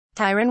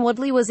Tyron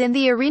Woodley was in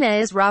the arena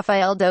as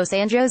Rafael dos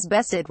Anjos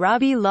bested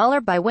Robbie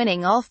Lawler by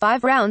winning all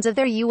 5 rounds of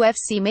their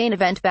UFC main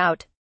event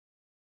bout.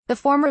 The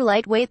former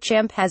lightweight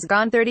champ has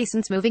gone 30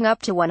 since moving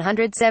up to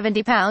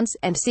 170 pounds,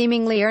 and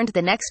seemingly earned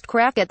the next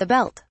crack at the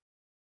belt.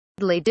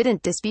 Woodley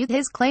didn't dispute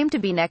his claim to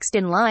be next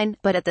in line,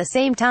 but at the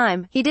same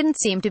time, he didn't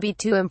seem to be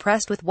too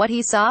impressed with what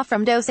he saw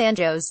from dos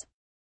Anjos.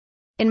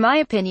 In my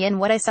opinion,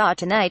 what I saw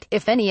tonight,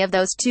 if any of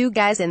those 2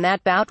 guys in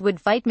that bout would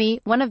fight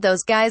me, one of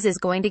those guys is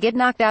going to get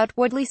knocked out,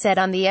 Woodley said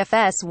on the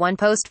FS1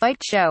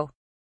 post-fight show.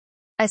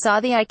 I saw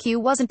the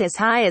IQ wasn't as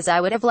high as I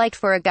would have liked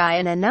for a guy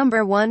in a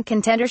 #1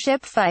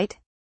 contendership fight.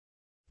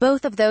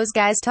 Both of those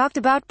guys talked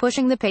about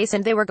pushing the pace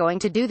and they were going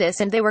to do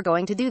this and they were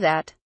going to do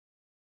that.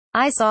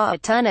 I saw a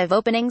ton of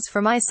openings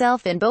for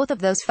myself in both of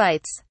those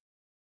fights.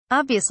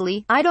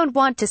 Obviously, I don't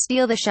want to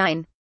steal the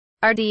shine.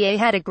 RDA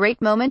had a great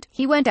moment,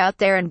 he went out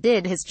there and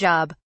did his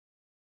job.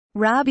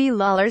 Robbie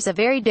Lawler's a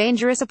very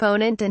dangerous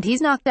opponent and he's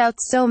knocked out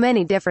so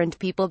many different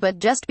people, but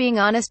just being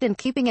honest and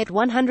keeping it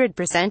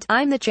 100%,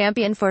 I'm the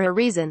champion for a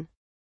reason.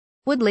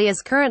 Woodley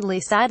is currently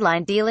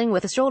sidelined dealing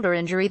with a shoulder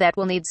injury that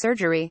will need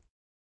surgery.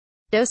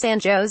 Dos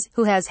Anjos,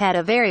 who has had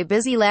a very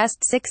busy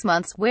last 6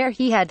 months where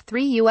he had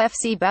 3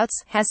 UFC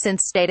bouts, has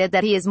since stated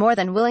that he is more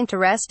than willing to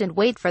rest and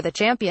wait for the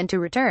champion to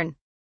return.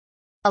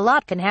 A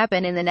lot can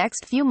happen in the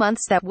next few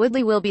months that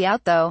Woodley will be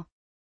out though.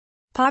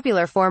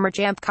 Popular former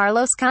champ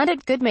Carlos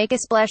Condit could make a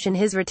splash in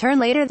his return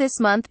later this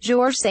month.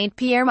 Georges St.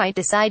 Pierre might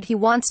decide he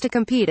wants to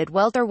compete at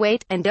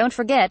welterweight, and don't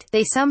forget,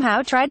 they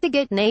somehow tried to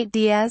get Nate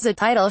Diaz a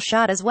title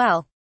shot as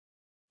well.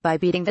 By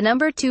beating the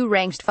 #2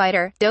 ranked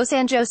fighter, dos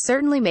Anjos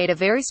certainly made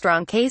a very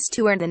strong case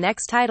to earn the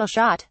next title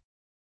shot.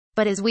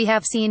 But as we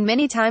have seen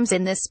many times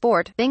in this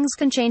sport, things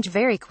can change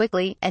very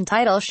quickly, and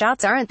title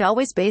shots aren't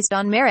always based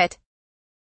on merit.